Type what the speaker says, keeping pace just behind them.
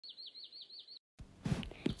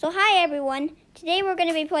So hi everyone. Today we're going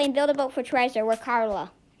to be playing Build a Boat for Treasure with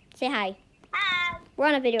Carla. Say hi. Hi. We're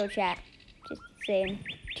on a video chat. Just saying.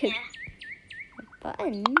 Yeah.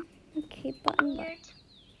 Button. Okay, button.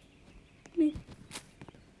 Weird.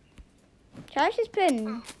 Charles is putting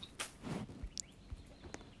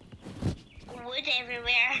Wood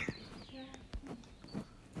everywhere.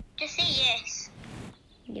 Just say yes.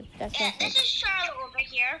 Yep, that's Yeah, nothing. this is Charlotte over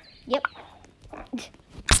here. Yep.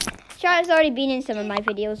 Charlotte's already been in some of my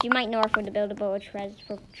videos. You might know her from the Build a Boat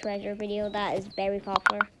for Treasure video. That is very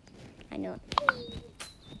popular. I know.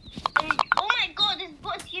 Oh my god, this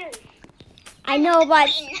boat's huge. I know, but...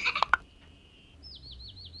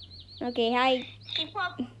 Okay, hi.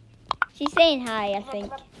 She's saying hi, I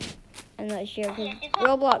think. I'm not sure because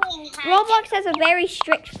Roblox has a very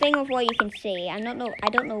strict thing of what you can say. I don't know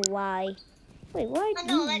why. Wait, why? I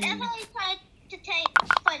know, like if I tried to take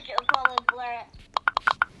fudge, it'll probably blur it.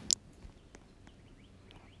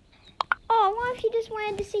 Oh, what if you just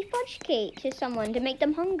wanted to say fudge cake to someone to make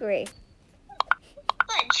them hungry?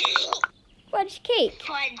 Fudge. Fudge cake.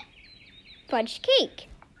 Fudge. Fudge cake.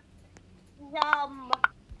 Yum.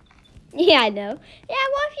 Yeah, I know. Yeah,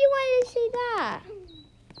 what if you wanted to say that?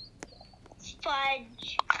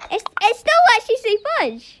 Fudge. It still lets you say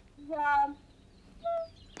fudge. Yum.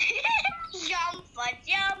 Yum, fudge,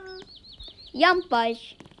 yum. Yum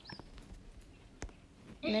fudge.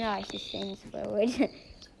 No, I should say this word.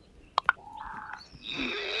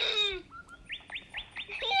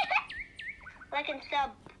 Like and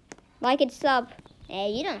sub. Like and sub. Eh,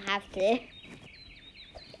 you don't have to.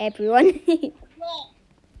 Everyone. You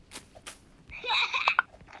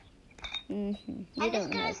I'm just don't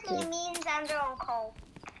gonna have say to. me and Xander on call.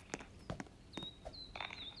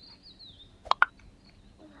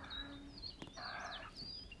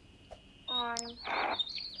 On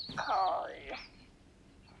call.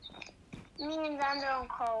 Me and Xander on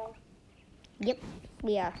call. Yep,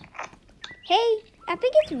 we are. Hey, I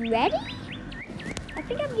think it's ready. I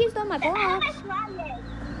think I've used all my blocks. I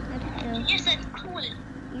don't know. You just said cool.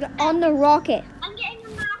 You're on the rocket. I'm getting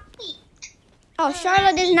on my feet. Oh,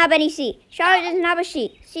 Charlotte doesn't have any seat. Charlotte doesn't have a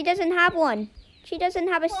seat. She doesn't have one. She doesn't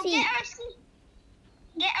have a Well, seat. get her a seat.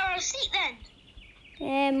 Get her a seat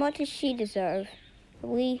then. What does she deserve? A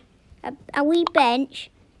wee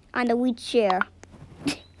bench and a wee chair.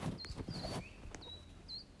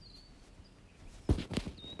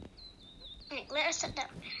 Right, let her sit down.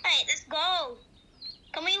 Alright, let's go.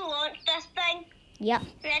 Can we launch this thing? Yep.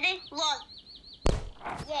 Ready? Launch.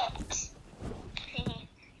 Yes.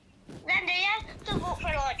 Xander, you have to vote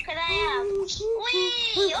for launch because I am.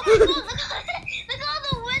 Whee! Oh my god, look at all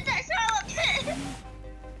the wood that Charlotte put.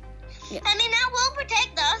 Yep. I mean, that will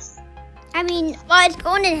protect us. I mean, well, it's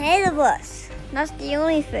going ahead of us. That's the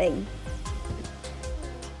only thing.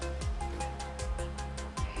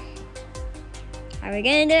 Are we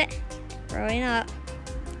gonna do it? Probably not.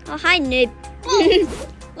 Oh, hi, noob.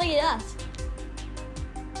 Look at us.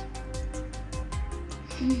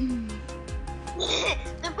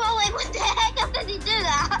 They're probably like, what the heck? How did he do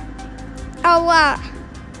that? Oh, what?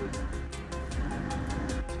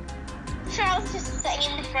 Charlotte's just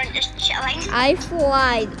sitting in the front, just chilling. I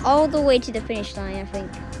flied all the way to the finish line, I think.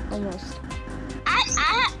 Almost. I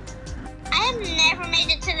have never made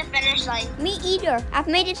it to the finish line. Me either. I've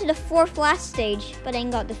made it to the 4th last stage, but then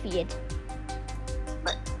got defeated.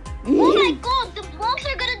 But, oh my god, the blocks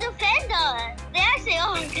are gonna defend us. They actually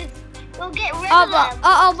are, because we'll get rid of them.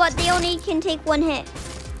 But they only can take 1 hit.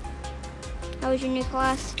 How was your new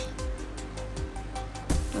class?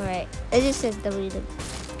 Alright, it just says deleted.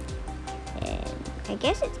 I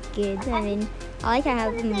guess it's good. I mean, I like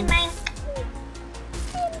how Good.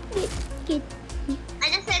 good. I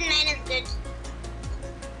just said mine is good.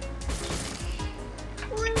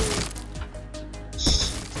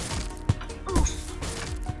 Oof.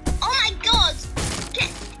 Oh my god!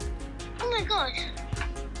 Oh my god!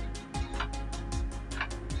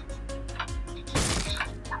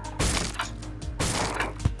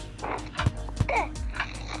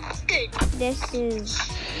 Good. This is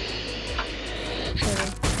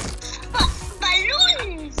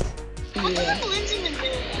Balloons! What are the balloons in the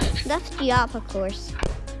moon? that's the up, of course.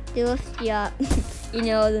 They lift you up. You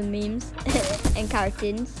know the memes and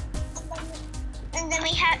cartoons. And then we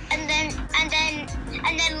have, and then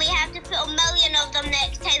we have to put 1 million of them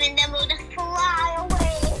next time, and then we'll just fly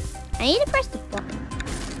away. I need to press the button.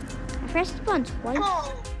 I pressed the button twice.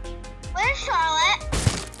 Cool. Where's Charlotte?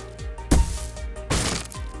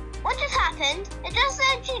 What just happened? It just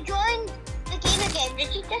said she joined the game again.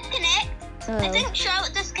 Did she disconnect? I think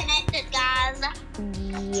Charlotte disconnected, guys.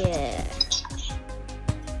 Yeah.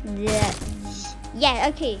 Yeah,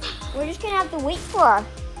 okay. We're just gonna have to wait for her.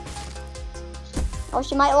 Or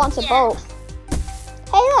she might want a boat.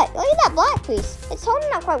 Hey, look at that black piece. It's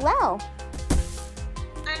holding up quite well.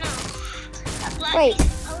 I know. That black Wait.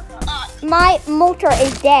 piece. My motor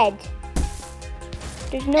is dead.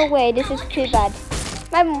 There's no way. This is too bad.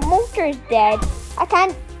 My motor is dead. I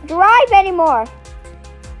can't drive anymore.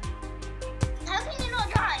 How can you not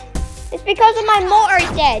drive? It's because of my motor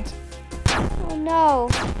is dead. Oh no.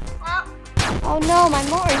 Oh no, my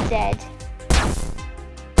motor is dead.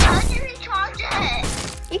 How do you recharge it?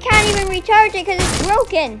 You can't even recharge it because it's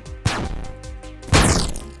broken.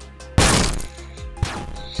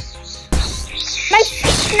 My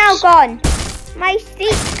seat's now gone. My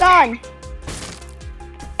seat's gone.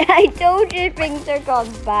 I told you things are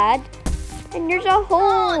gone bad. And there's a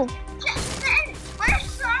hole.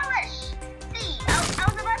 Where's Charlotte's seat? I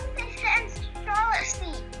was about to say Charlotte's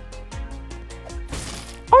seat.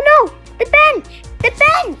 Oh no, the bench. The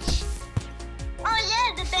bench. Oh yeah,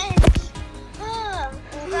 the bench. Oh,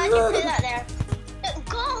 I'm glad you put that there.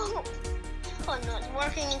 Go. Oh no, it's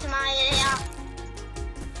working into my area.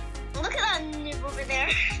 Look at that noob over there.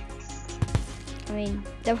 I mean,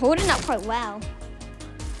 they're holding up quite well.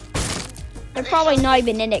 They're probably not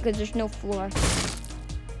even in it because there's no floor.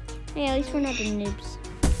 Hey, at least we're not the noobs.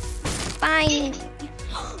 Fine.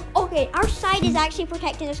 Okay, our side is actually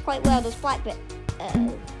protecting us quite well. Those black bit.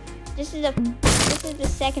 This is the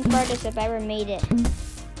second furthest I've ever made it.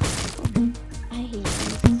 I hate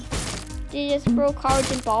these. They just throw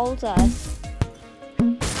cards and balls at us. I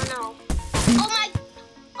know. Oh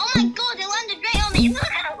my God! They landed right on me. Look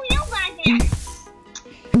at the wheel back there.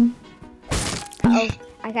 Uh oh,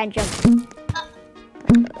 I can't jump.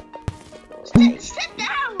 Sit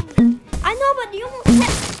down. I know, but you almost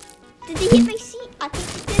hit. Did they hit my seat? I think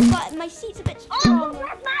they did, but my seat's a bit strong. Oh,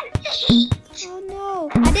 where's my seat? Oh no.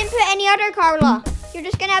 I didn't put any other, Carla. You're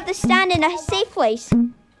just gonna have to stand in a safe place.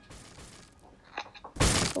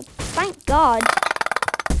 Oh, thank God.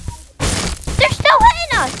 They're still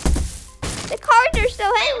hitting us. The cards are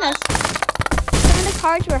still hitting us. Some of the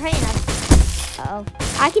cards were hitting us. Uh-oh.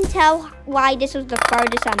 I can tell why this was the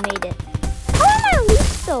furthest I made it. How am I at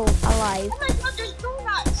least still alive? Oh my God, there's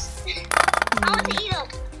donuts. I want to eat them.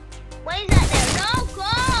 Why is that there? No, go.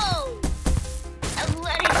 I'm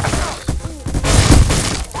letting go.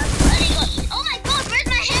 I'm letting go. Oh my God, where's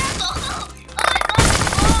my hair go? Oh my God,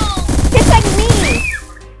 go. Just like me.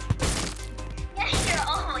 Yeah, you're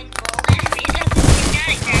always golden.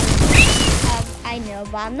 I know,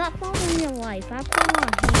 but I'm not following your life. I'm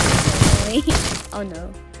following you. Oh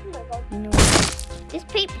no. No. Just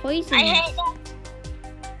paint poison. I hate that.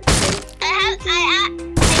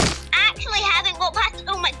 I actually haven't got past.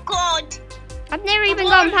 Oh my God. I've never even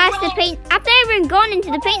gone past the paint. I've never even gone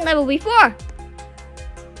into the paint level before.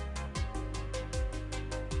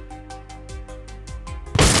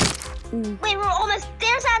 Wait, we're almost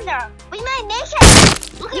there, Sander. We might make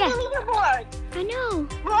it. Look at the leaderboard. I know.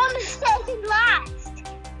 We're on the second last.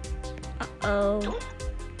 Uh-oh.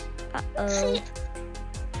 Uh-oh.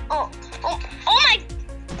 Oh my.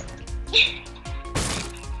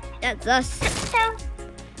 That's us.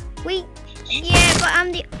 Wait. Yeah, but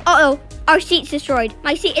I'm the... Uh-oh. Our seat's destroyed.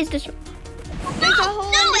 My seat is destroyed. There's a hole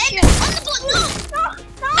in the ship. On the boat.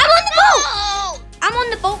 No. I'm on the boat. I'm on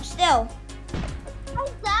the boat still.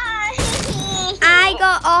 I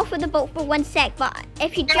got off of the boat for 1 sec, but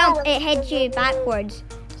if you jump, it heads you backwards.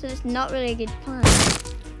 So it's not really a good plan.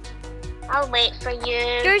 I'll wait for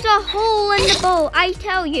you. There's a hole in the boat, I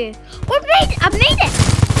tell you. I've made it.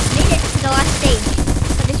 Made it to the last stage.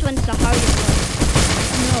 But this one's the hardest one.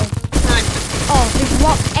 No. Oh, there's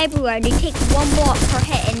blocks everywhere. They take 1 block per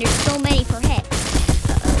hit, and there's so many per hit.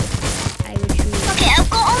 Uh-oh. I would choose. Okay, I've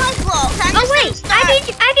got all my blocks. Oh wait,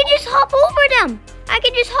 I can just hop over them. I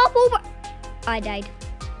can just hop over. I died.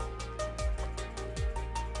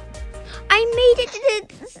 I made it to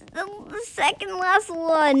the second last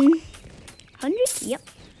one. 100? Yep.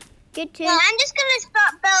 Good too. Well, I'm just gonna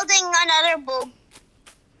start building another boat.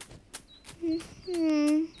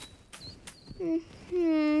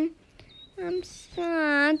 I'm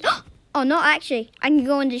sad. Oh no, actually, I can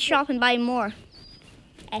go into the shop and buy more.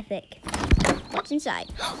 Epic. What's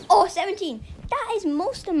inside? Oh, 17. That is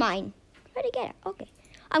most of mine. Where'd I get it? Okay.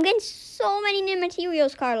 I'm getting so many new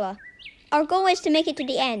materials, Carla. Our goal is to make it to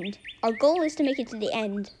the end.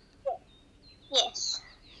 Yes.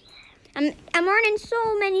 I'm earning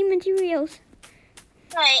so many materials.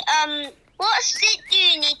 Right, what stick do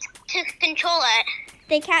you need to control it?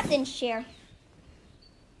 The captain's chair.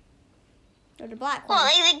 Or the black one. Well,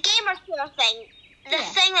 like the gamer chair thing. The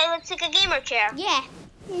thing that looks like a gamer chair. Yeah.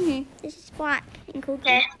 This is black and cool.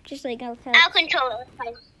 Okay. Just like I'll control it.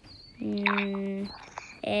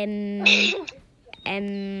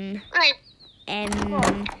 Right.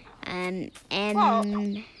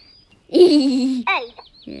 Hey,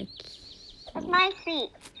 that's my seat.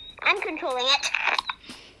 I'm controlling it.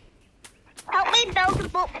 Help me build the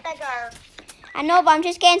boat bigger. I know, but I'm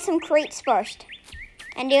just getting some crates first.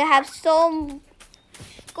 And you have some...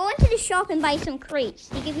 Go into the shop and buy some crates.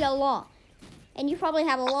 They give you a lot. And you probably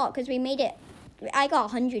have a lot because we made it... I got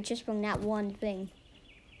 100 just from that one thing.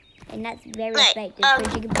 And that's very effective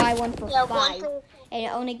because you can buy one for 5. And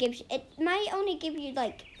it only gives... It might only give you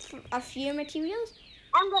like a few materials.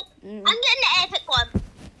 I'm getting the epic one.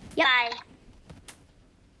 Yep.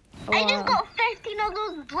 Bye. I just got 15 of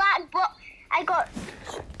those black blocks. I got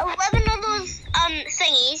 11 of those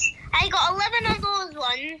thingies. I got 11 of those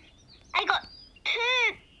ones. I got 2.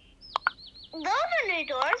 Those are new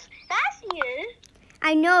doors. That's new.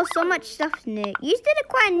 I know, so much stuff's new. You did a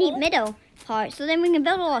quite a neat middle part, so then we can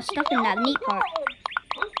build a lot of stuff in that neat part.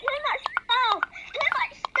 Too much stuff. Too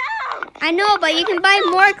much stuff. I know, but you can buy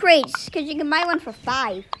more crates because you can buy one for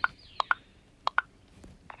 5.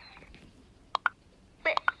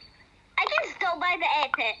 But I can still buy the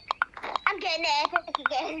epic. I'm getting the epic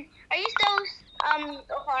again. Are you still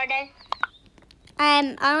recording?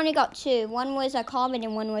 I only got 2. One was a common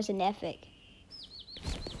and one was an epic.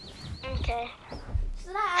 Okay.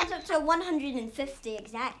 So that adds up to 150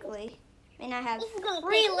 exactly. And I have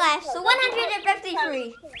 3 left, so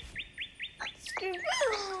 153.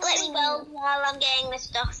 Let me build while I'm getting this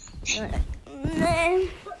stuff. There's too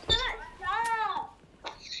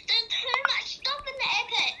much stuff in the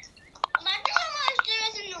epic. Imagine how much there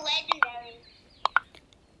is in the legendary.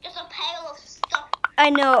 Just a pile of stuff. I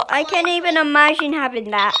know, I can't even imagine having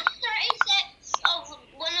that. I've got 36 of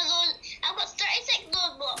one of those. I've got 36 of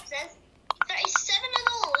those boxes. 37 of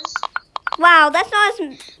those. Wow, that's not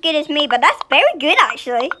as good as me, but that's very good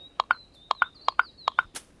actually.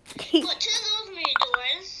 Got 2 of those new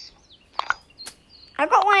doors. I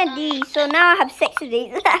got one of these, so now I have 6 of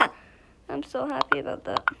these. I'm so happy about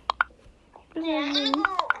that. Yeah, I'm gonna go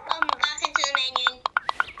back into the menu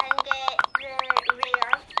and get the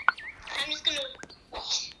rear. I'm just gonna.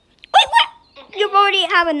 Wait, what? You already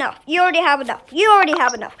have enough. You already have enough. You already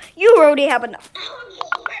have enough. You already have enough.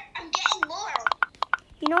 I'm getting more.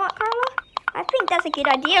 You know what, Carla? I think that's a good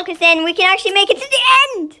idea because then we can actually make it to the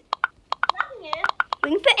end. We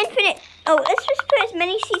can put infinite. Oh, let's just put as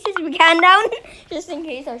many seats as we can down, just in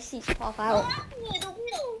case our seats pop out.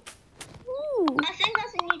 Ooh. I think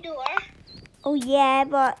that's a new door. Oh yeah,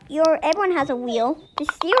 but everyone has a wheel to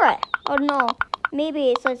steer it. Oh no, maybe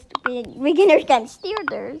it's just beginners can't steer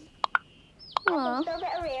theirs. I can still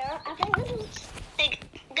get a rear. I think this is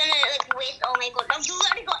gonna waste all my gold. I've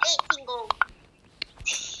already got 18 gold.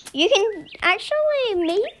 You can actually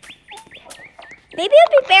maybe it'd be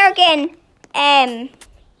better getting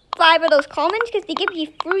 5 of those commons because they give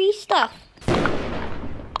you free stuff.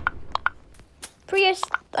 Free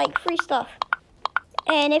stuff.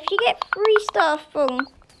 And if you get free stuff from,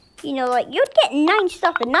 like you'd get 9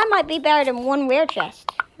 stuff, and that might be better than 1 rare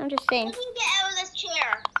chest. I'm just saying. I can get out of this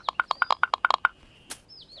chair.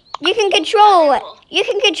 You can control it. You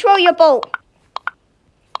can control your boat.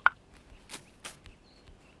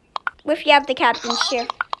 If you have the captain's chair.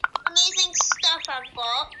 Amazing stuff I've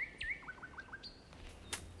got.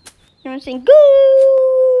 I'm saying, go!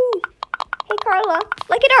 Hey Carla,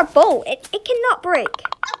 look at our boat. It cannot break.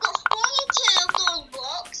 I've got 42 of those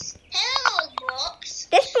blocks. 10 of those blocks.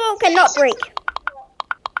 This boat cannot break.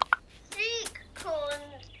 3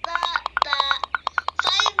 cones. That.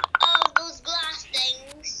 5 of those glass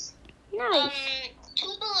things. Nice.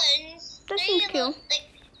 2 balloons. That 3 seems of cool. those,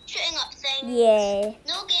 shooting up things. Yeah.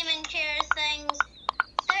 No gaming chairs things.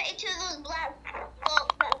 32 of those black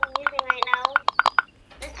blocks that I'm using right now.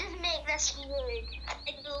 Let's just make this huge.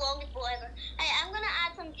 It's the longest boat ever. Hey, I'm gonna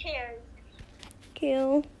add some chairs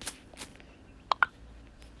Cool.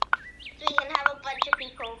 so we can have a bunch of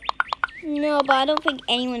people. No, but I don't think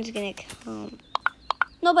anyone's gonna come.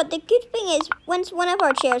 No, but the good thing is, once one of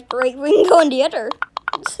our chairs break, we can go on the other.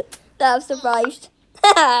 That I've survived.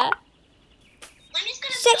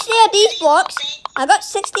 60 of these blocks. I got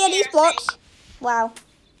 60 of these blocks. Wow.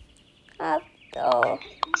 I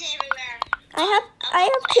have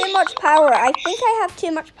too much power. I think I have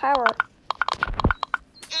too much power. I'm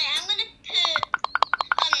gonna put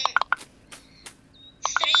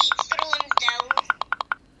 3 thrones down.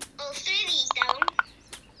 Oh, 3 of these down.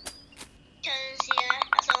 Because yeah,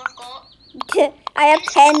 that's all I've got. I have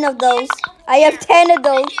 10 of those. I have 10 of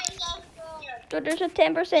those. So there's a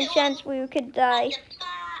 10% chance we could die.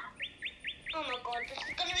 Oh my god, this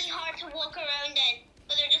is gonna be hard to walk around in.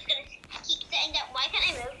 But they're just gonna keep sitting down. Why can't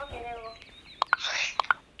I move? Okay, there we go.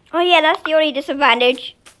 Oh yeah, that's the only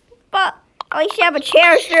disadvantage. But at least you have a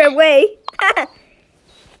chair straight away.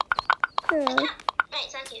 Right,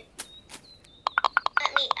 thank you.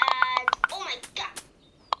 Let me add. Oh my god.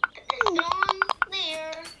 Put this on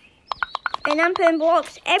there. And I'm putting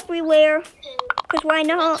blocks everywhere. Cause why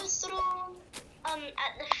not? Another throne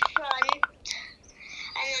at the front.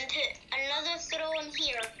 And then put another throne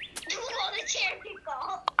here. Look at all the chairs we've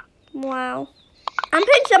got. Wow. I'm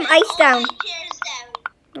putting some ice down.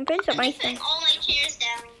 I'm putting some ice down. All my chairs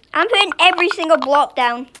down. I'm putting every single block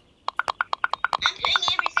down. I'm putting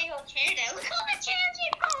every single chair down. Look at all the chairs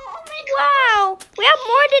we've got. Oh my god. Wow. We have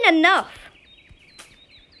more than enough.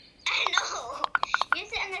 I know. You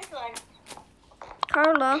sit in this one.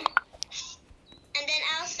 Carla. And then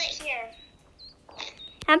I'll sit here.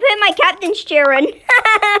 I'm putting my captain's chair in.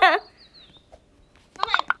 Oh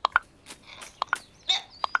my.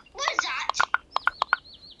 What is that?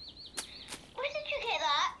 Where did you get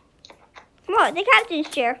that? What? The captain's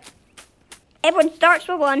chair. Everyone starts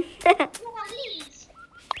with one. What are these?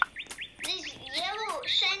 These yellow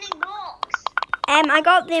shining blocks. I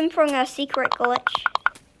got them from a secret glitch.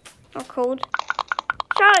 Or code.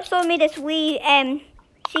 Charlotte showed me this wee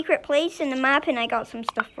secret place in the map and I got some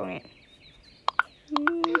stuff from it. Can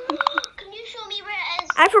you show me where it is?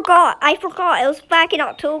 I forgot. It was back in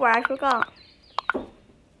October. I forgot.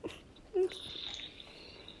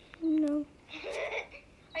 No.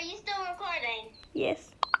 Are you still recording? Yes.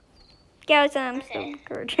 Guys, I'm Okay. still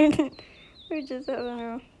recording. We're just having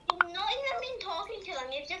a... You've not even been talking to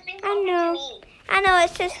them. You've just been I talking know. to me. I know,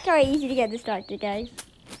 it's just very easy to get distracted, guys.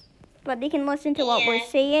 But they can listen to what we're Yeah.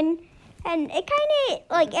 saying. And it kind of,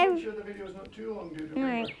 like, Make sure the video's not too long, dude.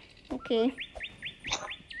 Alright, okay.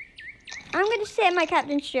 I'm going to sit in my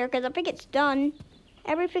captain's chair because I think it's done.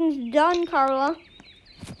 Everything's done, Carla.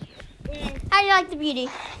 How do you like the beauty?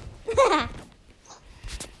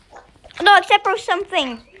 No, except for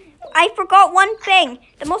something. I forgot one thing.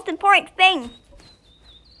 The most important thing.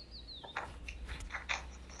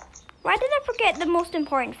 Why did I forget the most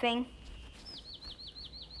important thing?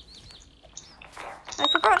 I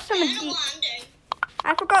forgot some I of don't know these. what I'm doing.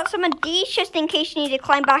 I forgot some of these just in case you need to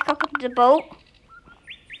climb back up into the boat.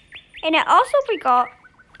 And I also forgot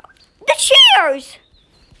the chairs.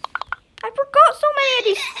 I forgot so many of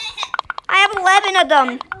these. I have 11 of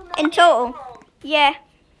them in total. Yeah.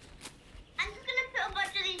 I'm just going to put a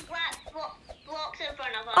bunch of these black blocks in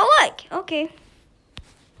front of us. Oh, look. Okay.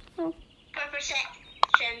 Oh. For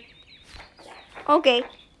protection. Okay.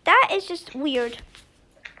 That is just weird.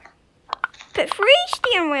 Put 3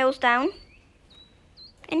 steering wheels down.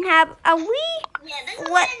 And have a wee Yeah, this is let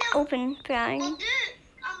what open thing. We'll do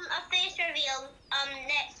a face reveal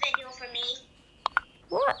next video for me.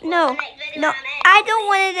 What? No. The next video No. I'm I editing. don't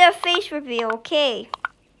want to do a face reveal, okay?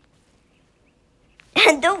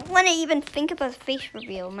 I don't want to even think about a face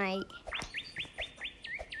reveal, mate.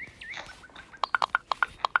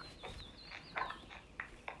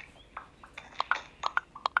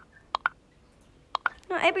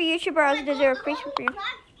 Not every YouTuber has to do a face reveal.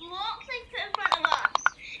 Blocks they put in front of us.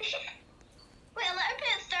 Wait, let her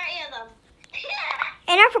put 30 of them.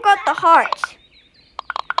 And I forgot the hearts.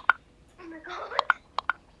 Oh my god.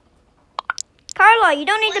 Carla, you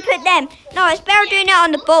don't need to put them. No, it's better doing it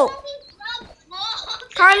on the boat.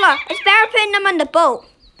 Carla, it's better putting them on the boat.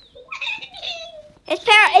 It's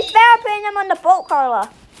better putting them on the boat,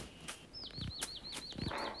 Carla.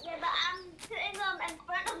 Yeah, but I'm putting them in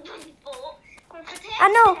front of the boat for protection. I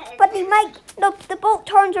know, but the boat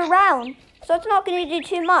turns around, so it's not going to do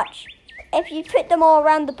too much if you put them all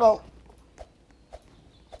around the boat.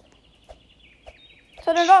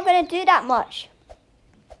 So they're not going to do that much.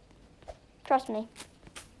 Trust me.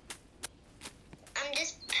 I'm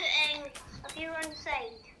just putting a few on the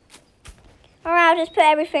side. Alright, I'll just put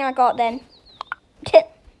everything I got then.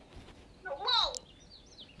 Whoa!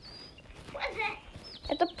 What is it?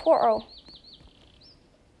 It's a portal.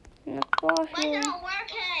 And a Why is coffee. it not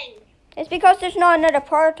working? It's because there's not another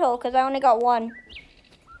portal, because I only got one.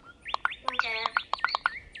 Okay.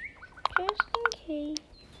 Just in case.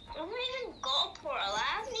 I haven't even got a portal. I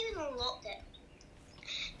haven't even unlocked it.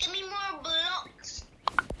 Give me more blocks.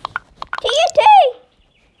 TNT!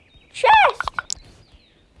 Chest!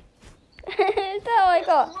 Is that all I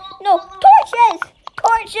got? No, torches!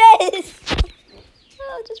 Torches!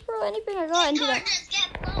 I'll just throw anything I got into that. Just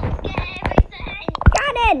get blocks, get everything.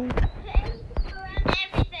 Got in! Put around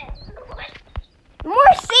everything.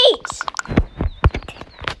 More seats!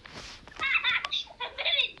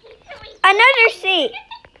 Another seat!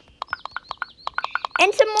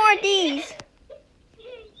 And some more of these.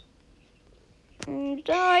 And that's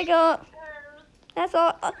all I got. That's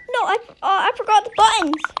all. No, I forgot the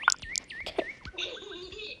buttons.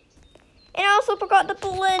 And I also forgot the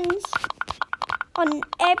balloons on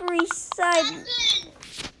every side.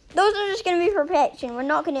 Those are just going to be for protection. We're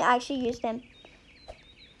not going to actually use them.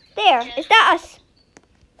 There. Is that us?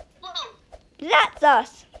 That's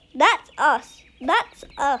us. That's us. That's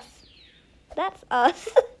us. That's us.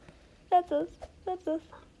 That's us. That's us.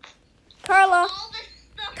 Carla,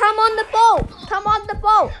 come on the boat. Come on the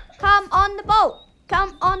boat. Come on the boat.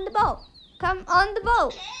 Come on the boat. Come on the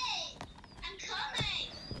boat. I'm coming.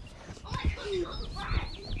 Oh my God.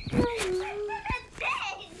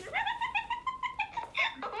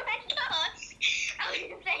 Oh my gosh. I was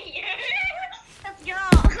there. Let's go.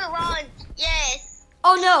 Come on. Yes.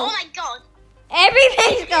 Oh no. Oh my God.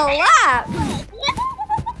 Everything's collapsed. Oh my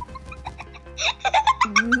God.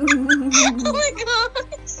 Oh my God.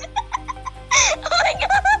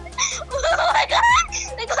 Oh my God.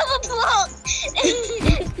 We got a block.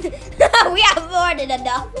 We have more than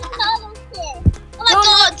enough. Oh my Don't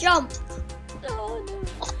God. jump. Oh, no.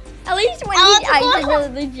 At least when you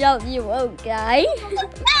accidentally jump, you won't die.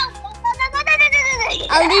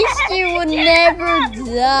 At least you will never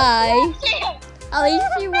die. At least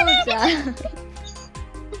you won't die.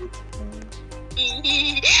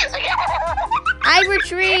 I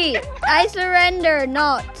retreat. I surrender.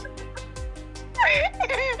 Not.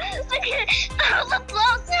 Look at all the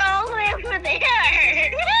blocks are all the way over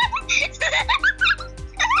there.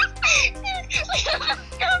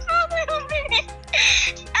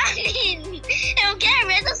 I mean, it'll get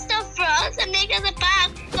rid of stuff for us and make us a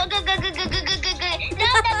path. Go, go, go, go, go, go, go, go, go. No.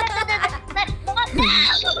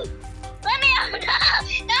 Let me out.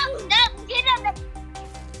 No, get out.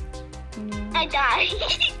 I died.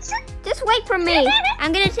 Just wait for me.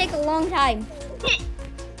 I'm gonna take a long time.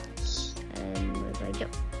 Where do I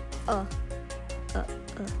jump?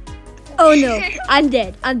 Oh no, I'm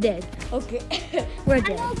dead. I'm dead. Okay, we're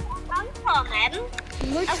dead. I'm coming.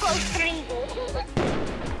 I've got 3 goals.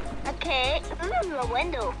 Okay, I'm in the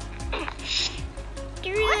window. What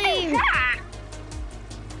is that?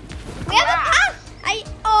 We have a path.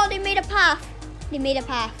 Oh, they made a path. They made a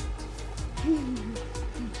path.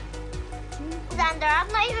 Xander,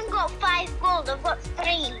 I've not even got 5 gold. I've got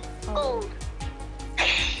 3 gold.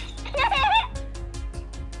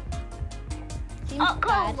 Seems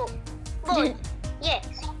bad. Gold. Yes.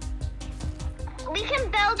 We can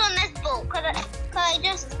build on this boat. Could I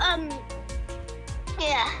just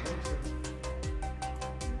yeah.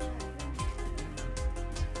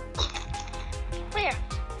 Where?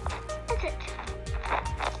 Is it?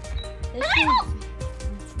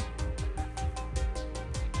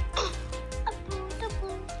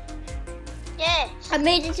 Yes. I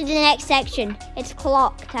made it to the next section. It's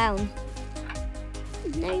Clock Town.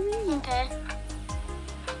 Okay.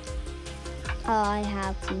 Oh, I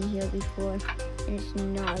have been here before, and it's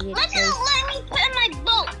not a good Let place. me put in my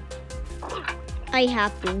boat. I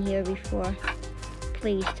have been here before.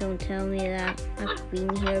 Please don't tell me that. I've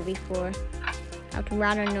been here before. I'd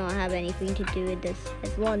rather not have anything to do with this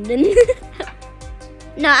as London.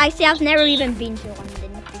 No, actually, I've never even been to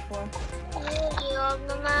London before.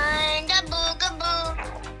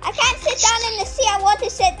 I can't sit down in the sea I want to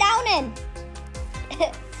sit down in.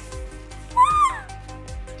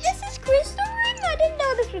 This is crystal room? I didn't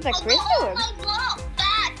know this was a crystal room.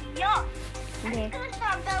 Okay. I'm gonna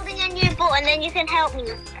start building a new boat and then you can help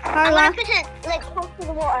me. I'm Carla, gonna put it like close to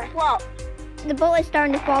the water. What? the boat is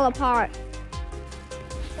starting to fall apart.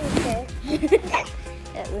 Okay.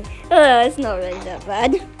 It's not really that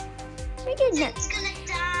bad. We did not. It's gonna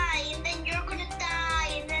die and then you're gonna die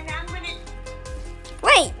and then I'm gonna...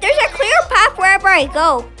 Wait, there's a clear path wherever I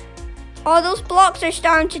go. Oh, those blocks are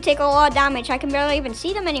starting to take a lot of damage. I can barely even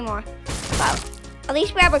see them anymore. Wow. At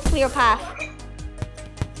least we have a clear path.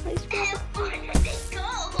 At least we have Where did they go?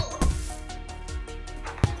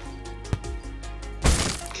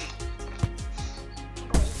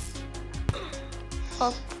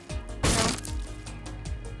 Oh, no.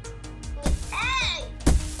 Hey!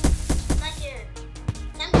 Like here.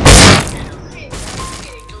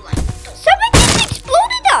 Something just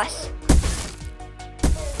exploded us.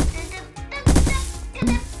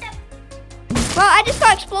 Well, I just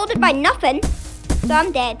got exploded by nothing. So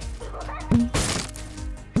I'm dead.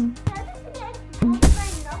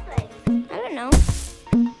 I don't know.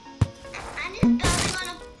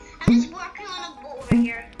 I'm just working on a boat over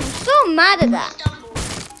here. I'm so mad at that. Come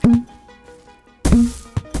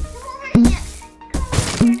over here. Come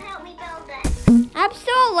over here and help me build this. I'm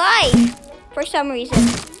still alive for some reason.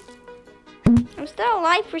 I'm still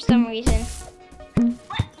alive for some reason.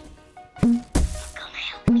 What? Come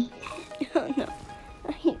help me. Oh no.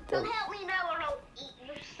 I Come don't. help me now or I'll eat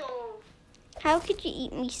your soul. How could you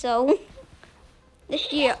eat me so?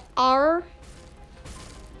 if you are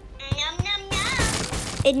Yum, yum,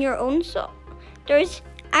 yum. in your own zone, there's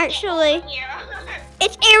actually, Here.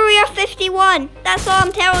 it's Area 51. That's all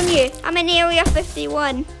I'm telling you. I'm in Area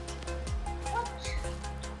 51.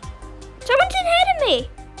 Someone's ahead of me.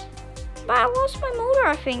 But I lost my motor,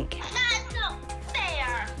 I think. That's not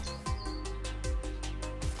fair.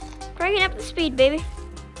 Dragging up the speed, baby.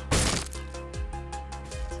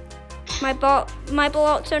 My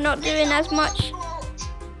blocks are not doing as much.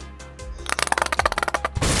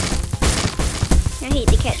 I hate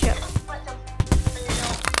the ketchup.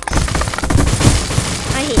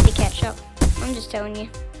 I hate the ketchup. I'm just telling you.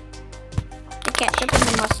 The ketchup and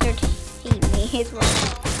the mustard hate me as well.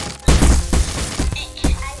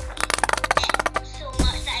 So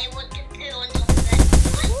much that I want to poo on top of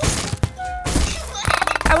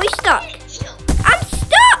it. Are we stuck? Ew. I'm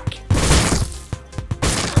stuck!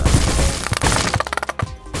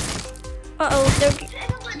 Uh-oh, they're...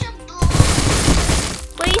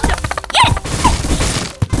 Please don't... Yes!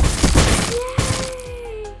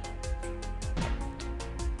 Yay!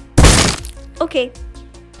 Okay.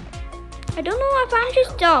 I don't know if I'm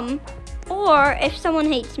just dumb or if someone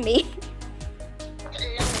hates me.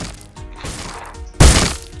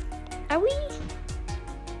 Are we?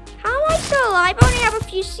 How am I still alive? I only have a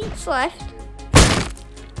few seats left.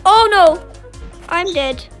 Oh no! I'm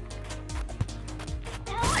dead.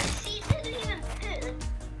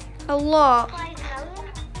 A lot.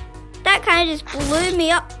 That kind of just blew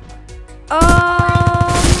me up.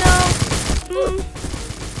 Oh no.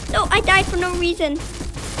 No, I died for no reason.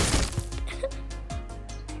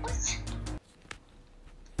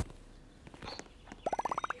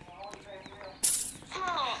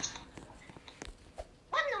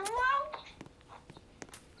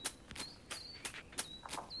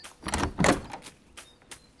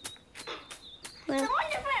 Well,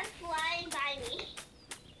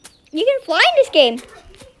 you can fly in this game.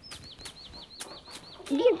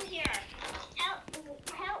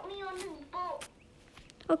 Help me on the boat.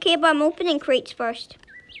 Okay, but I'm opening crates first.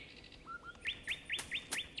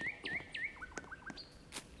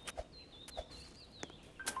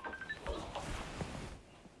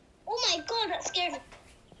 Oh my god, that scared me.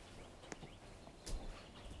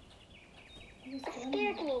 That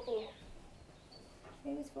scared me.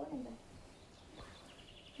 Who's phoning them?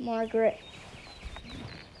 Margaret.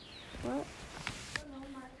 What?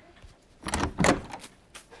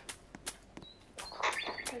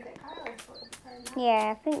 Was it Carlos?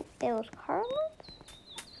 Yeah, I think it was Carlos.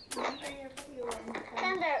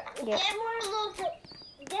 Sander, Yep. get more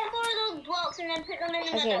of those blocks and then put them in the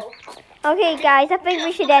Okay. middle. Okay, guys, I think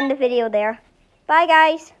we should end the video there. Bye,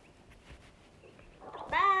 guys.